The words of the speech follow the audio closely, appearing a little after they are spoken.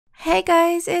Hey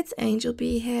guys, it's Angel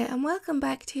B here and welcome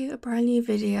back to a brand new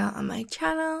video on my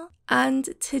channel. And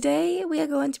today we are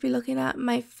going to be looking at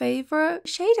my favorite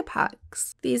shader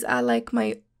packs. These are like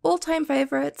my all-time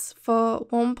favorites for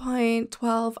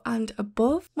 1.12 and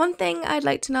above. One thing I'd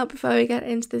like to note before we get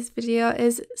into this video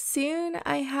is soon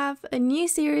I have a new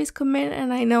series coming,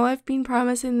 and I know I've been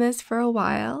promising this for a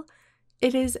while.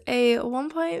 It is a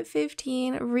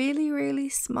 1.15 really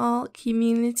small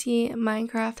community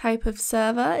Minecraft type of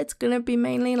server. It's going to be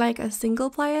mainly like a single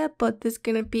player, but there's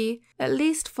going to be at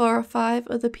least 4 or 5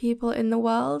 other people in the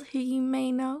world who you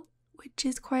may know, which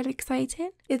is quite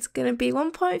exciting. It's going to be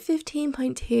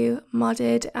 1.15.2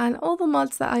 modded, and all the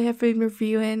mods that I have been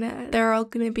reviewing, they're all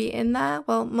going to be in there.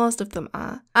 Well, most of them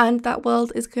are. And that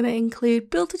world is going to include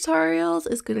build tutorials,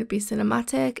 it's going to be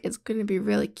cinematic, it's going to be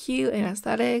really cute and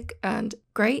aesthetic and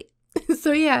great.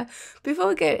 So yeah, before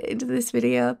we get into this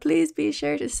video, please be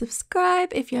sure to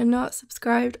subscribe if you're not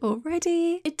subscribed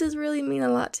already. It does really mean a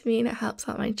lot to me and it helps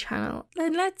out my channel.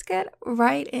 Then let's get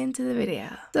right into the video.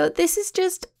 So this is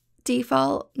just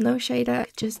default, no shader,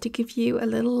 just to give you a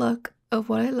little look of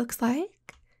what it looks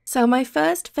like. So my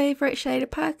first favorite shader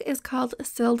pack is called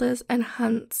Sildurs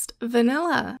Enhanced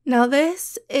Vanilla. Now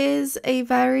this is a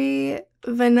very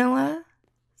vanilla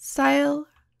style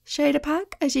shader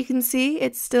pack. As you can see,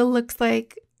 it still looks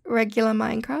like regular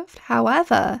Minecraft.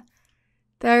 However,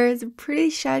 there is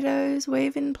pretty shadows,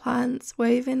 waving plants,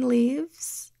 waving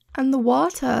leaves, and the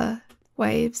water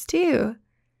waves too.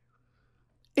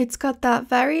 It's got that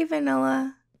very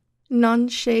vanilla,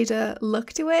 non-shader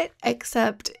look to it,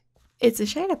 except it's a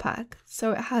shader pack.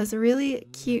 So it has a really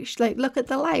cute, like, look at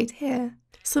the light here.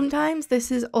 Sometimes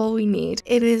this is all we need.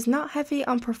 It is not heavy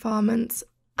on performance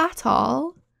at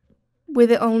all, with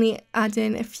it only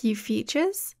adding a few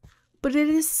features. But it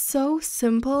is so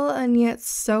simple and yet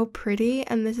so pretty,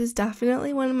 and this is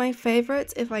definitely one of my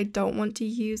favorites if I don't want to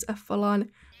use a full-on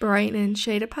brightening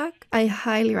shader pack. I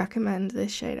highly recommend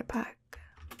this shader pack.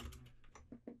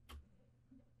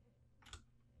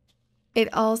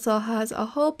 It also has a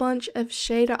whole bunch of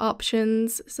shader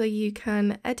options so you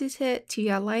can edit it to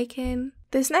your liking.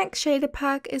 This next shader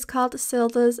pack is called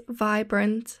Sildurs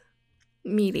Vibrant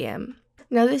Medium.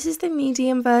 Now this is the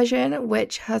medium version,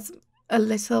 which has a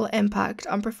little impact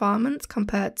on performance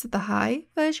compared to the high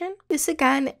version. This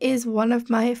again is one of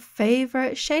my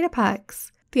favorite shader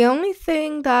packs. The only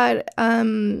thing that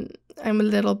I'm a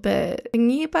little bit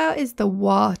thingy about is the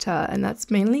water, and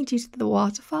that's mainly due to the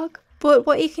water fog. But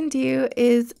what you can do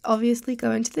is obviously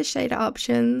go into the shader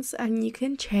options and you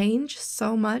can change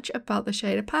so much about the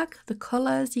shader pack. The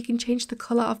colors, you can change the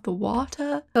color of the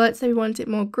water. So let's say we want it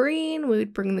more green, we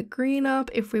would bring the green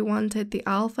up. If we wanted the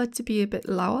alpha to be a bit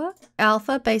lower,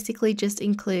 alpha basically just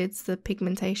includes the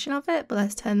pigmentation of it, but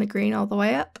let's turn the green all the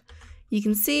way up. You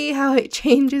can see how it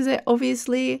changes it.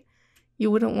 Obviously, you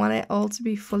wouldn't want it all to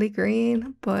be fully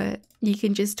green, but you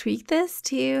can just tweak this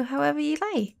to however you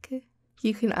like.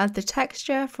 You can add the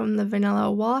texture from the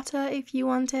vanilla water if you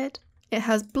wanted. It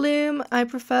has bloom. I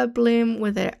prefer bloom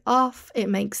with it off. It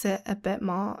makes it a bit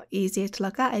more easier to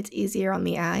look at. It's easier on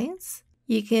the eyes.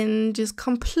 You can just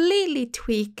completely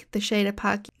tweak the shader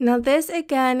pack. Now this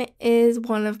again is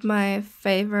one of my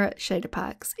favorite shader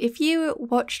packs. If you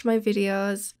watched my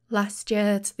videos last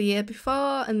year to the year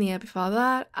before and the year before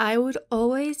that, I would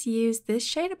always use this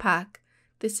shader pack.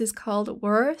 This is called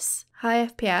Worse High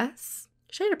FPS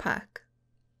shader pack.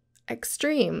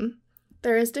 Extreme.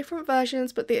 There is different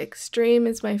versions, but the Extreme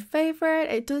is my favorite.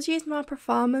 It does use more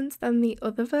performance than the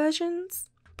other versions.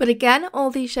 But again, all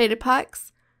these shader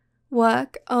packs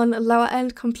work on lower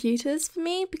end computers for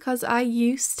me because I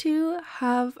used to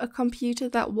have a computer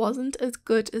that wasn't as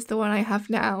good as the one I have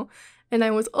now. And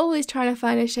I was always trying to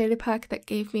find a shader pack that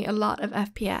gave me a lot of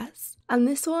FPS. And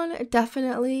this one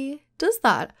definitely does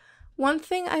that. One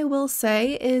thing I will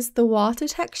say is the water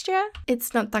texture.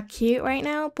 It's not that cute right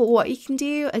now, but what you can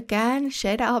do, again,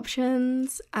 shader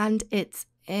options, and it's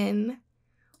in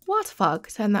water fog.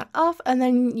 Turn that off, and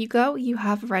then you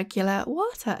have regular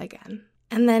water again.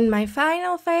 And then my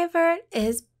final favorite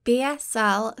is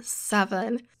BSL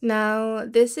 7. Now,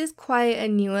 this is quite a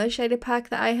newer shader pack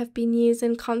that I have been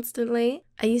using constantly.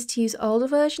 I used to use older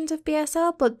versions of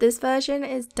BSL, but this version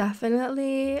is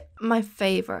definitely my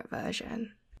favorite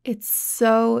version. It's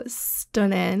so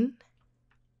stunning.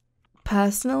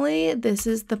 Personally, this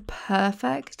is the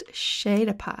perfect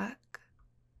shader pack.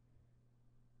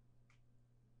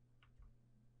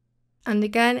 And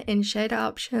again, in shader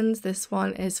options, this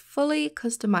one is fully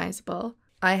customizable.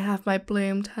 I have my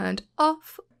bloom turned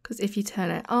off because if you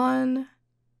turn it on,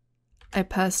 I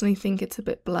personally think it's a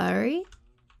bit blurry.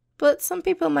 But some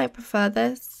people might prefer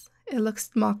this. it looks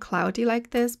more cloudy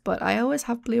like this, but I always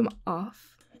have bloom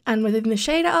off. And within the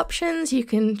shader options, you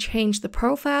can change the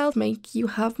profile to make you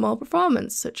have more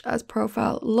performance, such as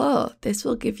profile low. This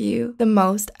will give you the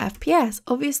most FPS.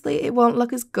 Obviously, it won't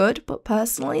look as good, but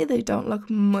personally, they don't look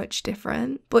much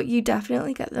different. But you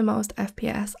definitely get the most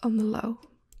FPS on the low.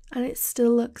 And it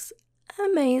still looks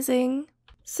amazing.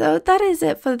 So that is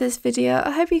it for this video.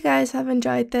 I hope you guys have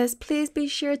enjoyed this. Please be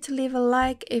sure to leave a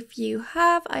like if you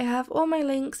have. I have all my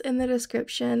links in the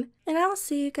description. And I'll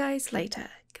see you guys later.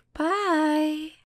 Bye!